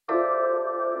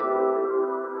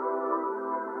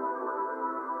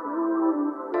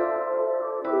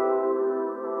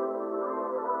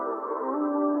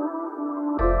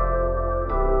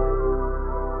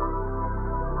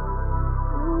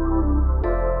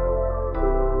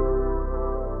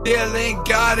Dylan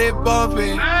got it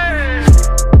bumpin'.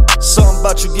 Something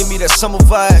about you give me that summer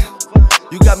vibe.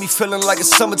 You got me feeling like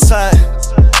it's summertime.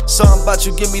 Something about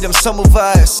you give me them summer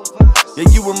vibes. Yeah,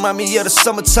 you remind me of the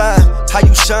summertime. How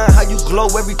you shine, how you glow,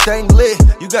 everything lit.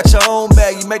 You got your own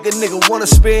bag, you make a nigga wanna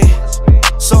spin.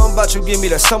 Something about you give me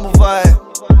that summer vibe.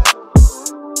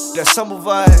 That summer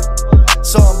vibe.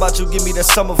 Something about you give me that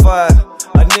summer vibe.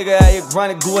 A nigga out here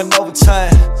grinding, going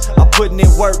overtime. I'm putting in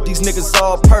work, these niggas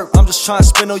all perk. I'm just trying to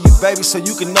spin on you, baby, so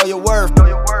you can know your worth.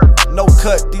 No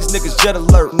cut, these niggas jet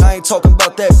alert. And I ain't talking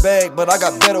about that bag, but I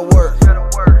got better work.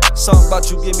 Something about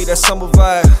you give me that summer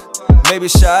vibe. Maybe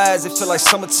it's your eyes, it feel like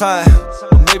summertime.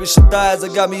 Or maybe it's your thighs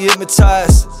that got me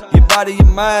hypnotized. Your body, your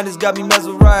mind has got me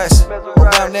mesmerized.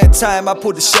 Around that time, I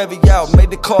pulled the Chevy out. Made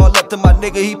the call up to my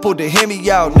nigga, he pulled the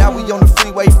Hemi out. Now we on the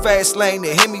freeway fast lane,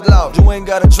 the Hemi loud. You ain't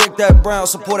gotta drink that brown,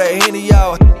 so pour that Henny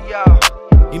out.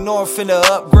 You know I'm finna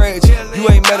upgrade you. You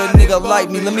ain't met a nigga like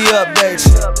me, let me update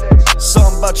you.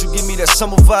 Something about you give me that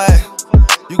summer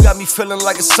vibe. You got me feeling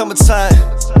like it's summertime.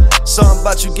 Something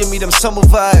about you give me them summer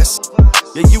vibes.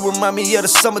 Yeah, you remind me of the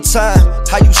summertime.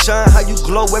 How you shine, how you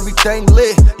glow, everything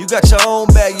lit. You got your own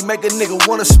bag, you make a nigga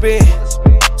wanna spin.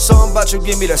 Something about you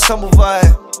give me that summer vibe.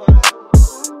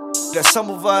 That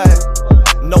summer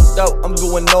vibe. No doubt, I'm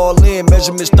going all in.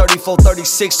 Measurements 34,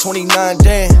 36, 29,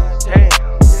 damn.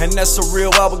 And that's a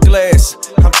real hourglass.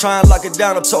 I'm trying to lock it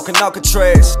down, I'm talking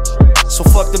Alcatraz. So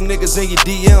fuck them niggas in your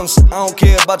DMs. I don't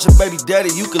care about your baby daddy,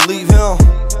 you can leave him.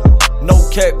 No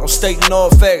cap, I'm stating all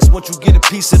facts. Once you get a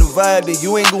piece of the vibe, then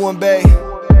you ain't going back.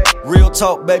 Real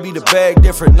talk, baby, the bag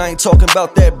different. I ain't talking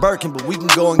about that Birkin, but we can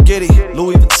go and get it.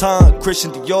 Louis Vuitton,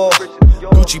 Christian Dior,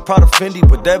 Gucci, Prada, Fendi,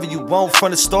 whatever you want from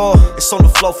the store. It's on the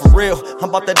floor for real, I'm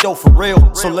about that dough for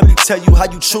real. So let me tell you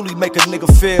how you truly make a nigga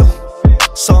feel.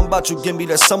 Something about you give me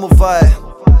that summer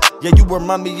vibe. Yeah, you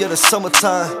remind me of the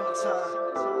summertime.